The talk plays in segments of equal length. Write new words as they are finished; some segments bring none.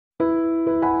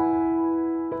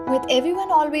With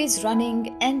everyone always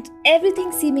running and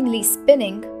everything seemingly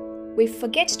spinning, we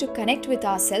forget to connect with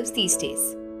ourselves these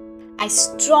days. I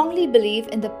strongly believe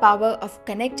in the power of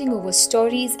connecting over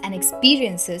stories and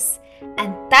experiences,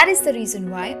 and that is the reason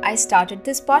why I started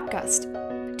this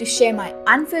podcast. To share my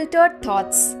unfiltered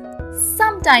thoughts,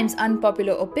 sometimes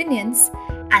unpopular opinions,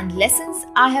 and lessons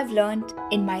I have learned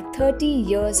in my 30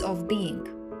 years of being.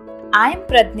 I am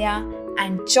Pradnya,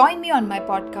 and join me on my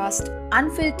podcast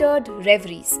Unfiltered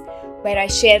Reveries, where I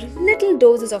share little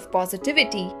doses of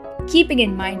positivity, keeping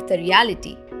in mind the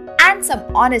reality, and some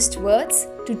honest words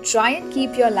to try and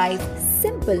keep your life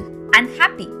simple and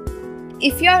happy.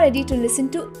 If you are ready to listen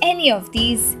to any of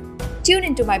these, tune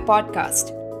into my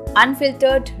podcast,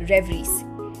 Unfiltered Reveries.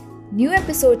 New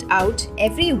episode out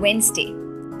every Wednesday.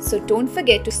 So don't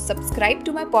forget to subscribe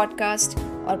to my podcast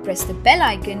or press the bell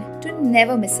icon to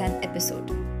never miss an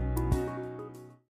episode.